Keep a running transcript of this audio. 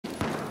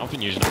I've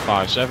been using a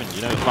 5.7.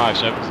 You know,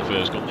 5.7's the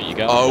first gun that you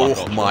get.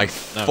 Oh my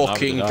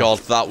fucking god,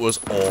 that was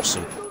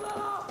awesome.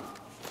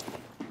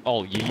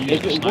 Oh, you used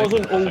If it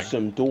wasn't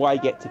awesome, do I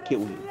get to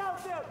kill you?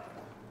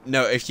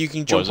 No, if you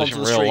can jump onto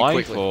the street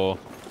quickly. Or...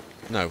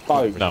 No.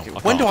 No.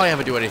 When do I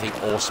ever do anything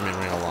awesome in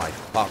real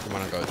life? Apart from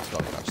when I go to the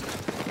podcast.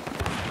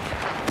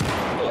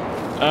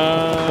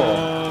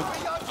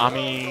 I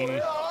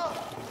mean...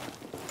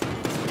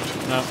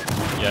 No.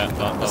 Yeah,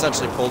 that...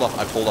 Essentially I pulled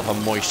off a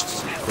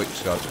moist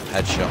quickscope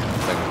headshot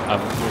thing. A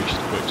moist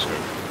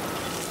quickscope.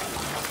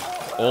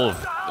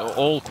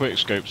 All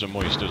quickscopes are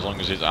moist as long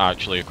as it's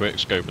actually a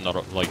quickscope and not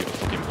like a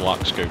fucking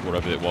black scope,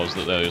 whatever it was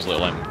that those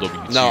little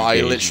MW2 No,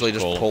 I literally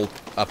just pulled...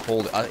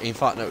 in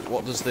fact, no,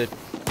 what does the...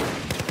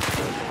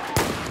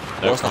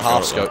 What's the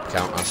half scope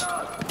count as?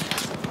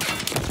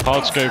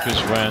 Hard scope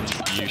is when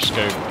you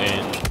scope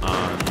in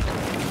and...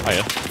 Oh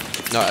yeah.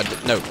 No,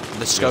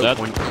 the scope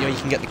point, you know, you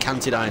can get the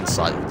canted iron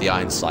sight with the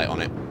iron sight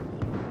on it.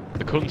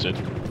 The cunted?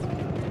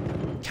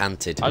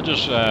 Canted. I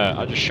just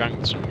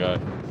shanked some guy.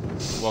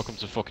 Welcome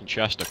to fucking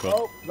Chester, cunt.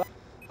 Oh,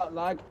 that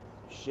lag.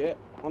 Shit,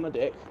 on the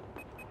dick.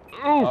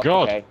 Oh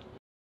god! Okay.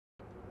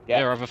 Yep.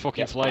 Here, have a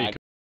fucking flake.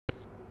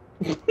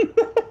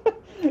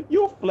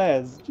 Your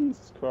flares,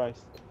 Jesus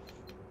Christ.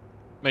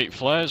 Mate,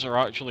 flares are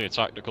actually a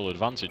tactical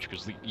advantage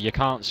because you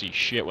can't see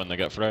shit when they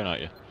get thrown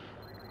at you.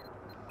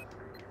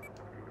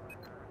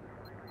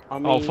 I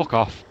mean, oh, fuck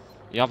off.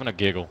 You're having a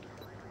giggle.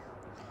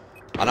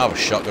 I know I have a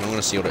shotgun, I'm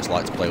gonna see what it's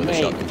like to play with a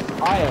shotgun.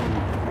 I am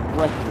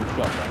wrecking the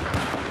shotgun.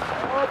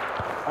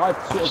 I've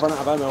sort of run out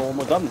of ammo on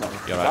my gun though.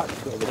 You're right.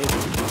 That's sort of an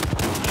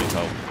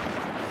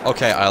issue.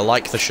 Okay, I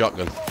like the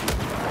shotgun.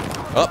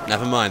 Oh,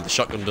 never mind, the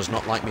shotgun does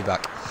not like me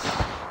back.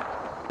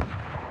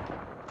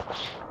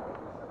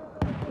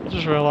 I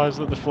just realised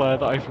that the flare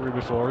that I threw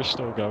before is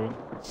still going.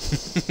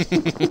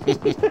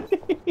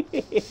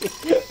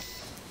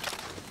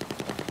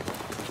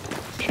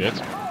 Shit.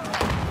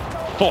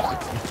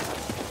 Fuck!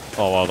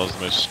 Oh wow, that's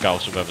the most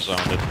scouse I've ever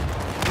sounded.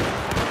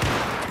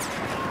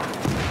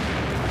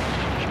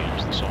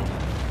 Change the song.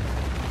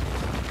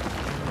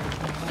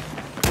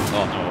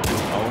 Oh no,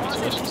 I want to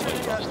listen to this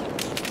bastard.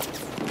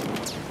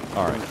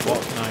 Alright,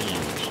 what can I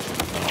use?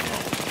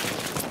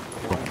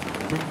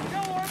 No,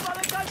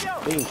 I'm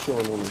not. Being sure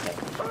on the head.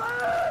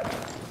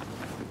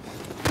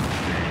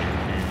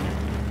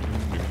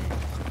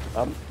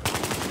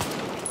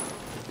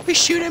 Be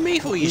shooting me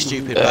for you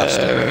stupid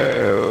bastard.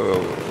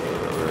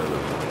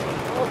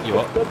 You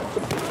what?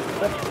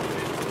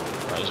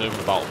 Right, let's open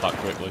the battle pack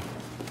quickly.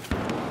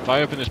 If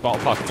I open this battle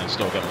pack and then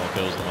still get more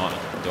kills than Martin,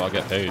 do I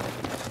get paid?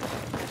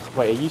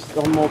 Wait, are you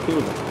still on more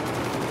kills?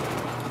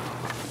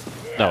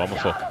 No, I'm a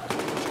fuck.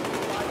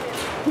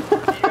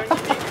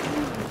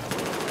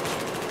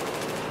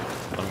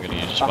 I'm gonna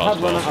use a Spaz 12. I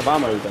have run out of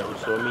ammo though,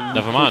 so I mean...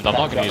 Never mind, I'm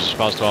not gonna use a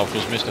Spaz 12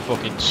 because Mr.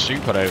 fucking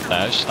Super out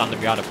there is standing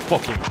behind a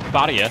fucking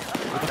barrier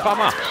with a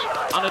FAMAS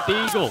and a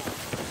deagle.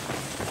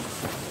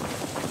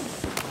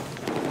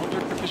 I wonder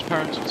if his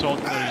parents have told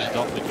him that he's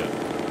adopted yet.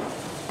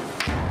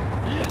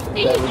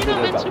 You're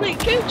not meant to make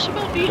jokes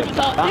about being adopted.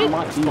 That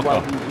might be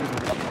why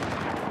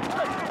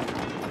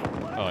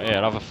Oh,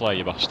 here, have a flare,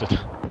 you bastard.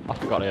 I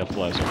forgot he had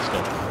flares on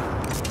still.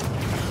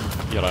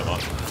 You're right, man.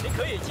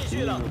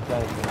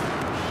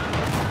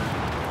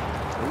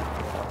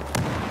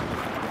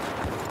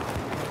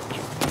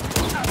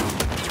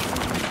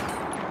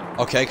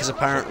 Okay, because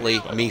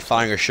apparently me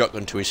firing a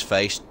shotgun to his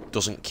face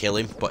doesn't kill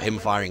him, but him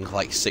firing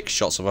like 6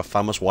 shots of a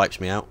FAMAS wipes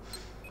me out.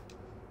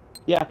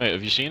 Yeah. Mate,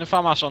 have you seen a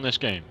FAMAS on this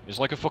game? It's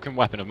like a fucking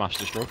weapon of mass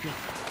destruction.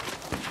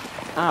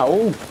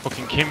 Ow!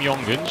 Fucking Kim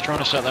Jong-un's trying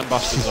to set them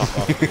bastards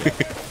off.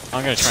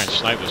 I'm gonna try and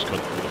snipe this cunt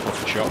with a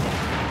fucking shotgun.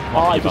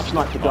 I just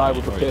sniped the guy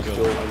with a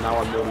pistol and now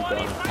I'm really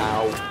done.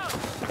 Ow.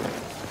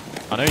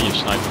 I know you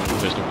sniped him with a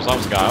pistol because that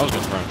was the guy I was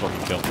gonna try and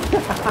fucking kill.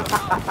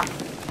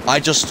 I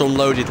just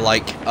unloaded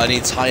like an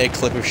entire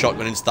clip of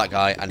shotgun into that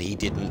guy and he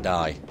didn't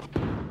die.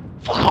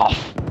 Fuck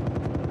off!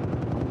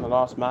 I'm the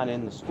last man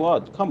in the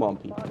squad. Come on,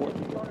 people. What are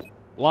you doing?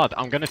 Lad,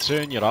 I'm gonna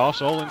turn your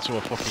arsehole into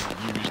a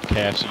fucking used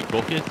KFC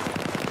bucket.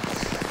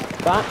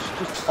 That's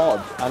just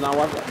odd. And now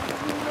I've...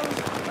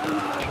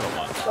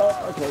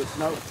 Oh, okay,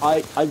 no.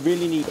 I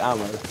really need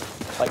ammo.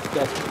 Like,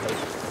 desperately.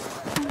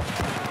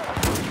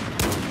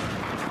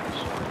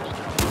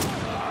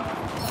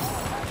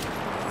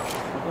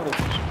 I got a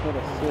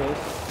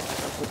assist.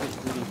 That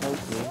doesn't really help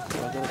me, so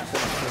I gotta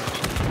put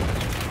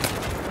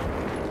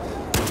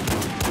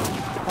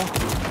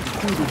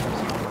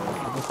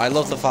I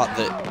love the fact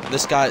that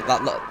this guy,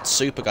 that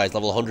super guy's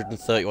level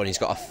 131, he's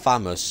got a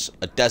FAMAS,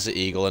 a Desert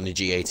Eagle and a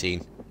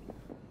G18.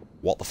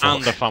 What the fuck?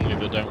 And a family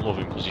that don't love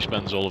him because he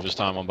spends all of his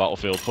time on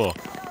Battlefield 4.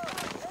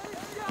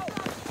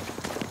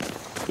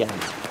 Yeah.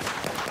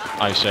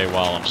 I say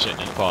while I'm sitting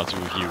in a party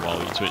with you while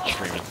you're Twitch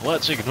streaming.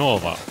 Let's ignore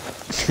that.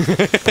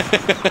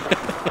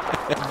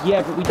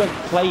 Yeah, but we don't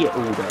play it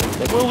all day.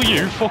 Will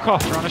you? Fuck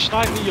off, trying to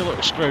snipe me, you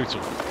little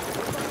scrotum.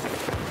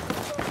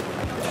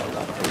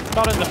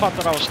 Not in the fact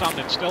that I was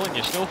standing still and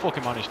you still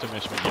fucking managed to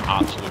miss me, you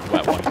absolute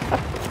wet wipe.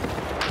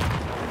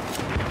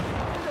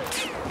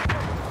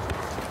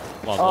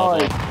 Lad, Oh,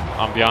 lad, lad.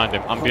 I'm behind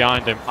him. I'm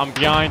behind him. I'm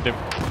behind him.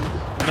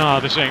 Nah,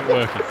 this ain't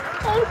working.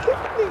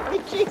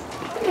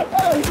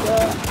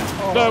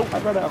 Oh, No. I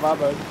ran out of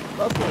ammo.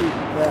 That's not even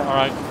fair.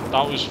 Alright,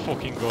 that was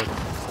fucking good.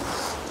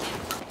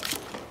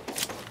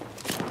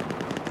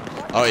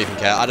 I don't even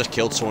care. I just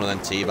killed someone and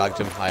then teabagged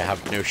him. I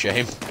have no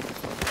shame.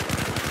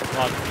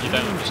 Lad, you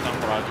don't understand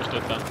what I just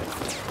did then.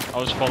 I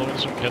was following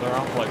some kid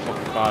around for like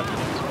fucking 5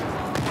 minutes.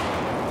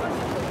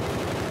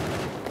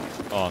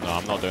 Oh no,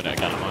 I'm not doing it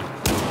again, am I?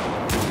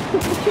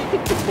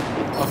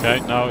 Okay,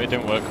 no, it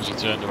didn't work because he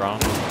turned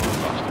around.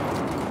 Bastard.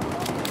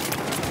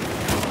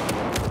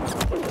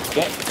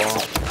 Get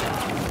fucked.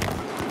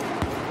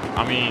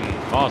 I mean,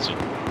 Martin.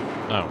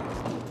 No.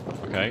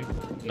 Okay,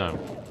 no.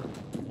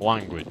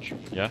 Language,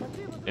 yeah?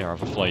 Here,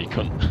 have a flare, you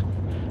cunt.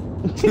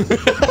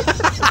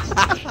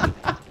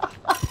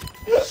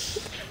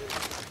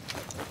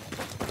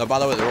 No, by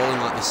the way, they're all in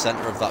like the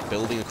centre of that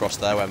building across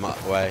there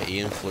where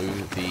Ian flew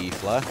the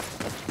flare.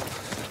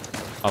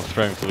 I've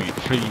thrown three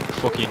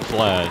fucking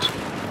flares.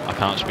 I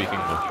can't speak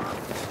English.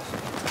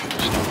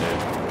 Just not here.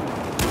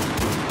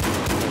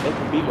 They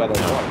can be where they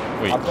want.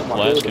 Wait, I've got my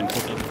flares building. can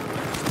fucking...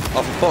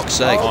 Oh, for fuck's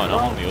sake! Oh, and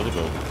I'm on the other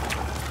building.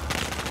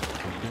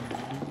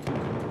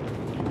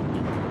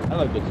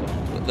 Hello, good sir.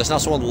 There's now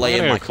someone I'm laying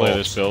gonna my go clear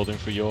corpse. this building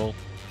for you all.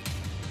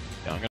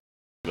 Yeah, I'm gonna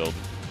build.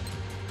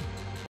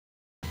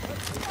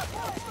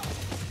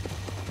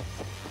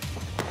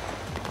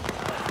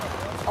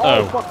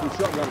 Oh, fucking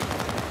shotgun.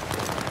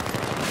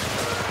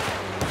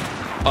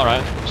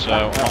 Alright, so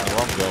I'm on the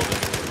wrong building,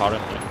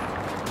 apparently.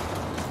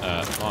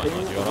 Martin,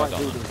 Being you at the alright right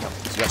down building.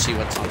 You actually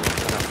went to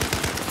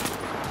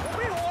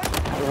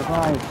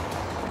Revive.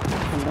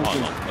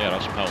 Martin, here,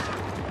 have some help.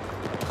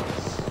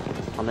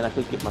 I mean, I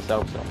could get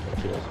myself some,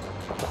 but cheers.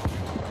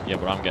 Yeah,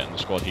 but I'm getting the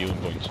squad healing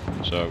points,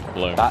 so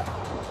blow.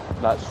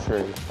 That's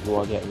true. You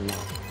are getting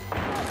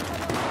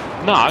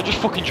that. Nah, I just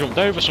fucking jumped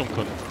over some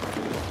cunt.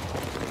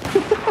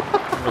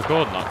 I'm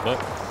recording that clip.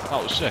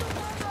 That was sick.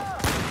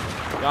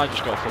 Yeah, I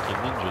just got fucking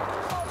ninja.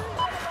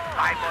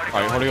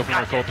 Alright, hurry up and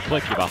record the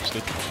clip, you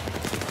bastard.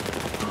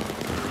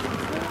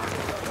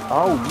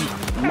 Oh, you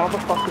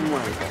motherfucking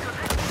way.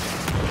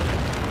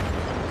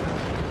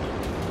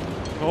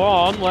 Go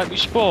on, let me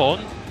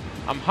spawn.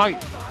 I'm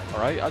hyped.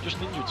 Alright, I just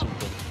ninja'd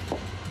something.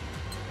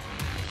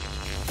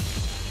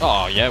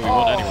 Oh, yeah, we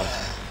won anyway.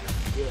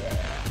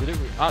 Yeah. Did it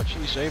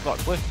actually save that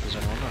clip? Does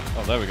anyone know?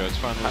 Oh, there we go, it's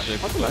finally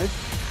saved the clip.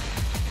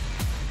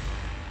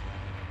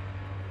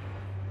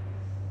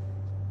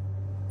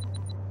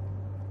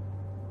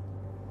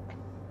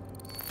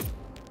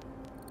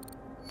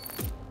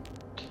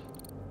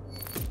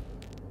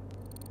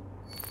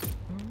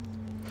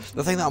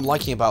 The thing that I'm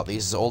liking about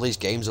these is all these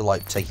games are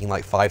like taking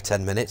like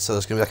 5-10 minutes, so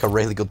there's gonna be like a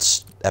really good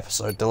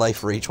episode delay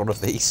for each one of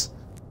these.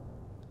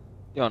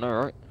 Yeah, I know,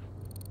 right?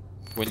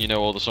 When you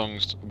know all the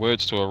songs,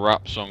 words to a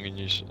rap song, and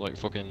you like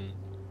fucking,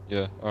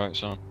 yeah, alright,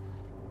 son.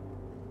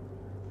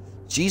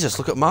 Jesus,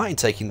 look at Martin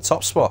taking the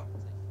top spot.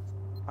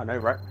 I know,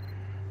 right?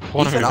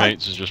 One of Ethan, my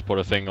mates has just put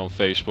a thing on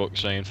Facebook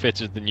saying,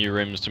 fitted the new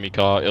rims to me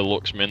car, it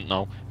looks mint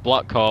now.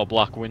 Black car,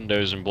 black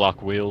windows and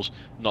black wheels.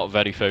 Not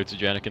very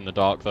photogenic in the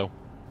dark though.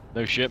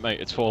 No shit, mate,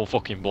 it's all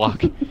fucking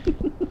black.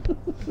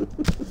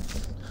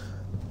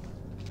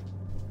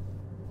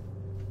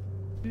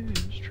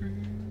 It's true.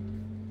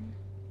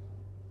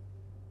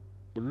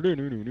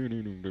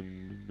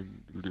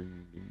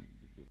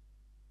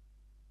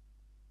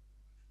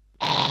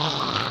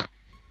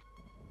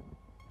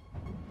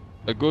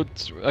 A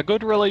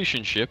good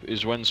relationship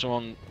is when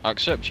someone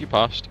accepts your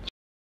past,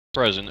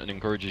 present, and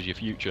encourages your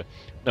future.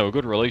 No, a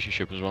good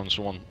relationship is when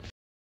someone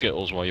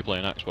skittles while you're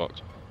playing Xbox.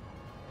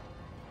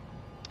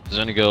 If there's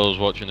any girls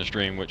watching the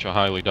stream, which I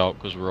highly doubt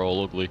because we're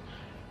all ugly,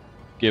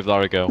 give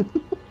that a go.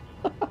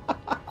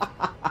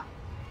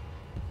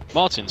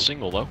 Martin's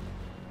single though.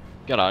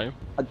 Get at him.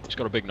 He's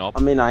got a big knob.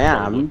 I mean, I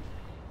Probably. am,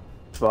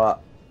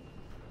 but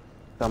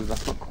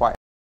that's not quite.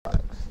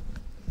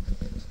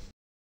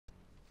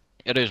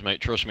 It is, mate.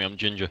 Trust me, I'm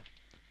ginger.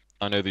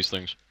 I know these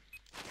things.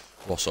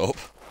 What's up?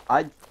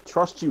 I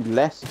trust you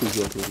less because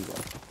you're ginger.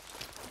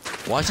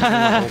 Why is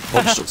everyone all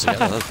bunched up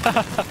together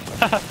then?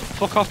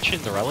 Fuck off,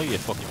 Cinderella, you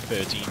fucking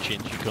 13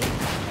 chins, you cunt.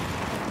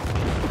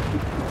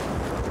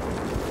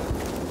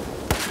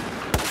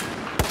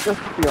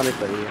 Just to be honest,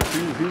 though,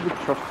 who would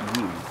trust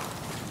you?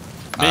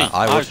 Me,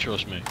 I would.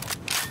 trust me.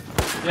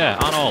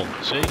 Yeah, and all.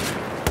 See?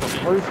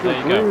 Fucking, Who's there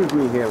you go. with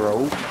me,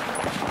 hero?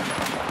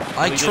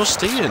 I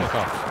trust Ian. Fuck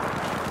off.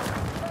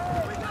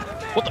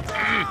 What the?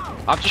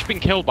 I've just been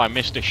killed by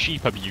Mr.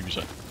 Sheep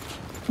Abuser.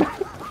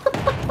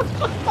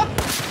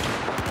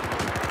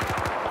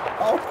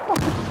 Oh, fuck.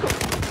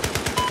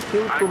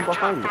 Killed from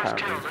behind,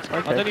 apparently.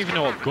 Okay. I don't even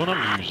know what gun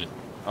I'm using.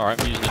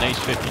 Alright, I'm using an Ace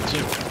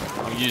 52.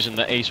 I'm using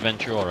the Ace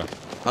Ventura.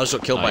 I just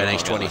got killed No, by an you're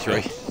Ace not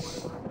getting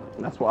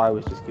 23. That's what I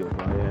was just killed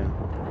by, yeah.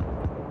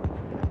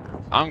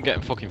 I'm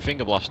getting fucking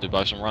finger blasted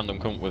by some random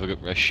cunt with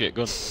a shit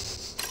gun.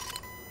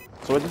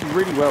 So So I did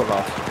really well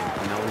last time,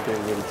 and now I'm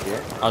doing really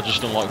shit. I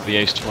just unlocked the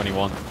Ace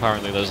 21.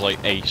 Apparently there's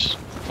like Ace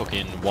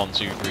fucking 1,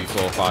 2, 3,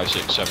 4, 5,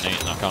 6, 7, 8,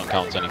 and I can't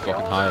count any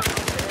fucking higher.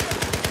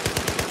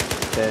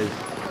 There's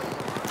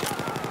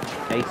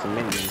Ace and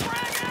Minions.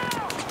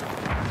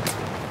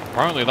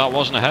 Apparently that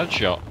wasn't a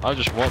headshot. I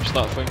just watched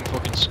that thing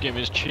fucking skim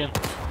his chin.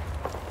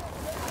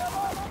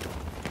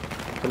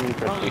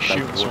 Apparently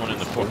shooting someone in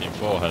the fucking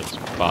forehead's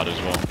bad as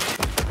well.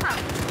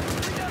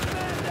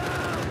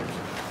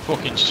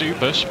 Fucking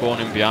super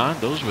spawning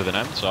behind us with an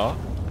MTAR.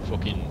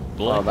 Fucking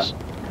blitz.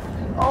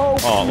 Oh,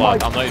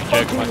 lad, I'm not even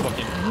joking, my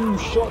fucking... You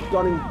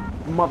shotgunning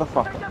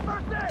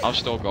motherfucker. I've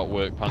still got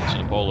work pants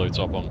and a polo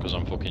top on because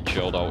I'm fucking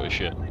chilled out with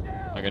shit.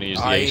 I'm gonna use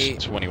the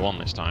Ace 21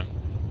 this time.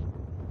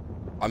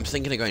 I'm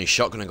thinking of going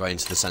shotgun and going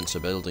into the centre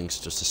buildings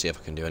just to see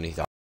if I can do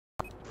anything.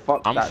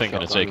 Fuck I'm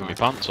thinking of taking my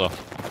pants off.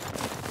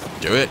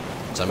 Do it.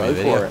 Send me a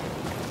video.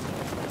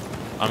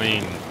 I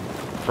mean,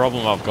 the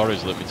problem I've got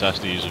is that my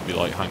testes would be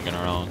like hanging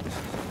around.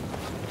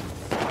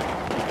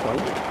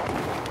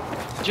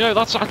 Do you know,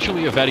 that's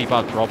actually a very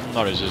bad problem,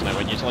 that is, isn't it?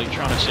 When you're like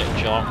trying to sit and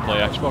chill out and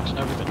play Xbox and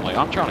everything. Like,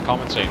 I'm trying to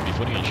commentate and be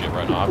funny and shit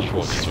right now. I've just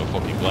walked into a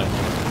fucking glare.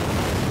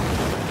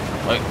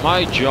 Like,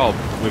 my job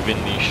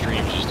within these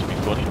streams is to be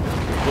funny.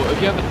 But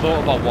have you ever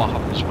thought about what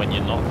happens when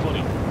you're not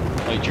funny?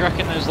 Like, do you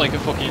reckon there's like a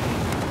fucking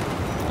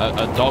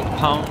a dog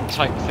pound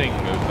type thing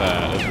of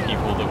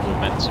people that were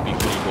meant to be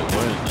funny but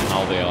weren't, and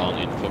now they aren't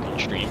in fucking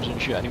streams and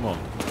shit anymore?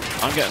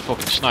 I'm getting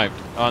fucking sniped.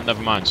 Oh,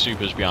 never mind.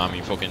 Super's behind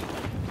me, fucking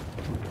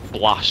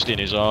blasting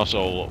his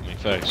arsehole up my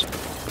face.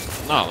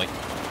 Nah, like,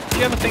 do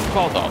you ever think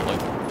about that? Like,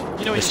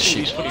 you know, when you see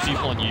these funny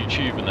people on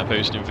YouTube and they're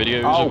posting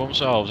videos of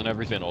themselves and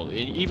everything, or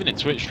even in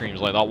Twitch streams,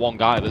 like that one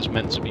guy that's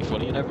meant to be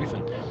funny and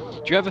everything.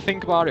 Do you ever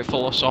think about it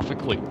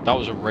philosophically? That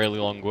was a really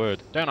long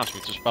word. Don't ask me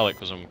to spell it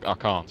because I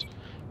can't.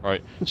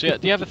 Right. So yeah,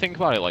 do you ever think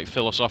about it like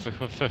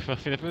philosophically?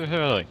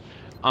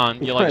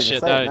 And you like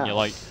sit there and you're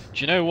like,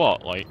 do you know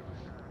what? Like,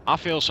 I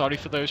feel sorry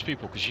for those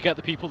people, because you get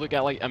the people that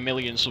get like 1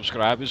 million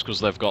subscribers because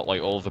they've got like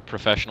all the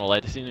professional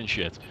editing and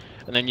shit,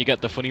 and then you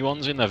get the funny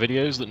ones in their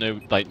videos that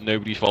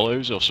nobody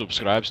follows or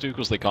subscribes to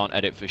because they can't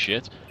edit for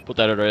shit, but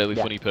they're a really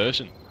funny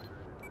person.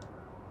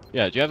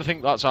 Yeah, do you ever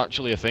think that's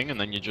actually a thing, and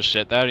then you just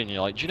sit there and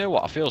you're like, do you know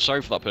what, I feel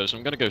sorry for that person,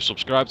 I'm gonna go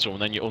subscribe to them,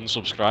 and then you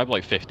unsubscribe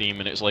like 15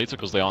 minutes later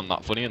because they aren't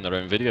that funny in their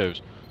own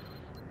videos.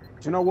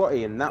 Do you know what,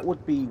 Ian? That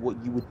would be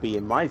what you would be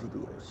in my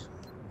videos.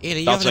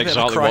 Ian, that's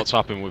exactly what's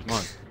happened with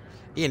mine.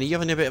 Ian, are you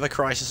having a bit of a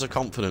crisis of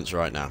confidence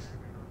right now?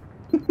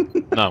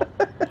 No.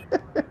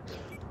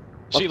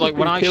 See, like,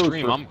 when I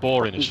stream, I'm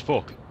boring as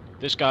fuck.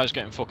 This guy's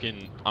getting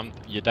fucking...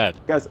 You're dead.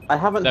 Guys, I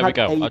haven't there had we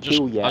go. a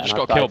kill yet. I just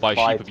got killed by a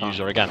sheep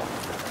abuser again.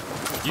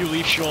 You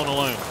leave Sean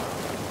alone.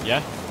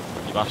 Yeah?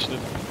 You bastard.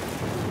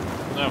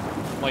 No.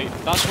 Like,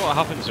 that's what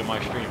happens in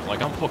my streams.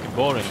 Like, I'm fucking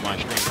boring in my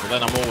streams, but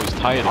then I'm always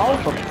tired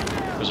of my stream.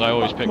 Because I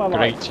always pick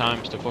great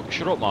times to fucking...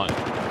 Shut up, Martin.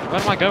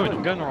 Where am I going?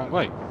 I'm going the wrong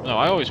way. No,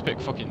 I always pick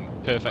fucking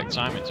perfect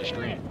timing to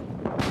stream.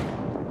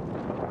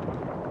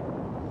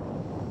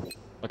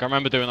 Like, I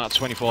remember doing that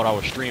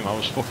 24-hour stream, I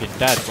was fucking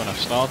dead when I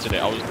started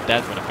it, I was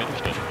dead when I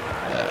finished it.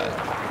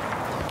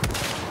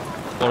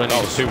 Or I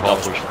did 2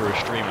 halfway through a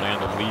stream and I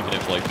ended up leaving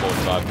it for like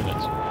 45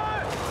 minutes.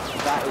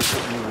 That is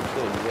what you would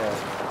do, yeah.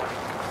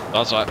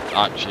 That's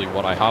actually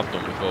what I have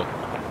done before.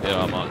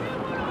 Yeah, man.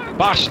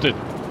 Bastard!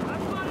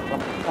 For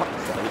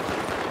fuck's sake.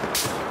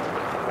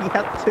 He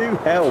had 2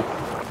 health.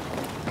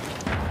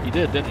 He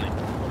did, didn't he?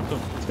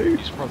 2.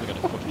 He's probably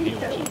gonna fucking heal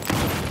himself.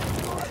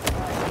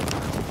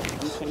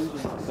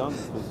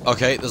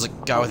 Okay, there's a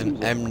guy with an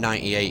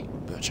M98,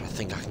 which I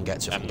think I can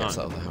get to if I can get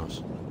out of the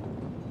house.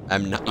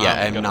 M9, yeah,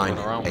 I'm M9. Run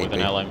around with an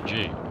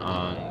LMG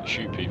and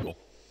shoot people.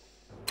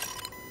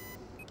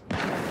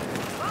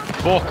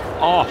 Fuck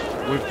off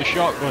with the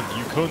shotgun,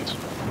 you cunt!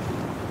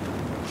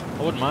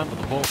 I wouldn't mind, but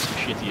the Hawk's the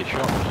shittiest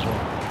shotgun as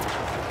well.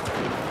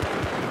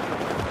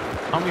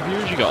 How many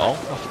views you got, Al?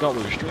 I forgot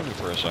we were streaming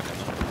for a second.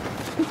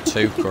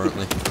 2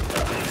 currently.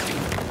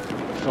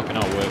 Fucking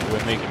hell,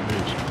 we're making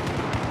moves.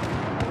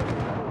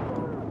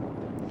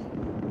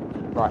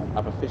 Right,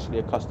 I've officially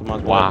a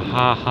customized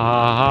Wahanka.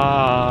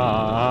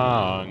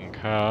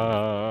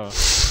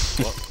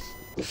 What?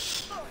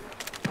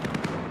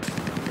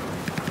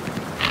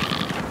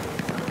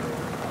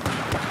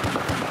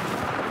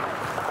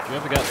 Do you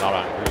ever get that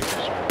angry if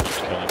someone's just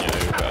killing you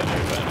over and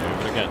over and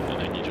over again, and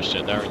then you just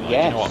sit there and you're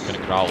like, you know what, I'm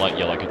gonna growl at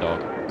you like a dog.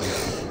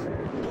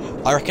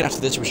 I reckon after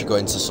this we should go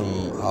into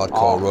some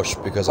hardcore rush,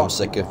 because I'm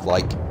sick of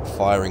like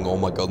firing all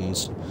my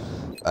guns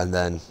and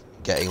then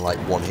getting like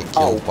 1-hit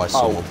killed by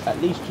someone. At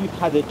least you've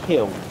had a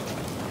kill.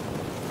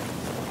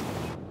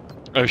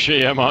 Oh shit,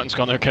 yeah, Martin's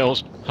got no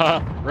kills.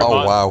 Ha!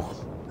 Oh wow.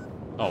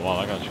 Oh wow,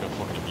 that guy just got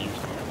fucking abused.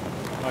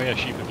 Oh yeah,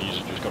 sheep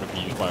abuser just got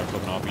abused by a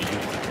fucking RPG.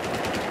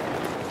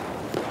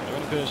 No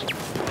any person.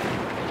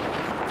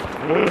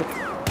 No!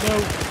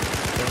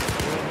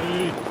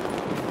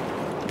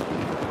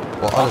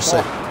 Well, I'll just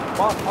say...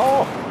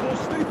 Oh! The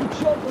stupid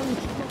shotgun!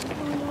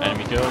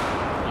 Enemy killed.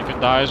 You can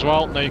die as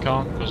well. No you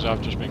can't, because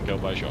I've just been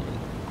killed by a shotgun.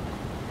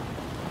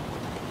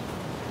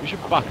 We should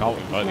back out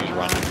and invite these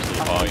randoms to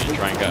the party and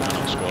try and get them in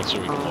our squad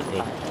so we can look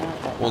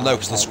good. Well, no,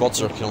 because the squads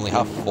can only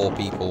have 4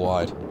 people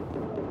wide.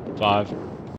 5.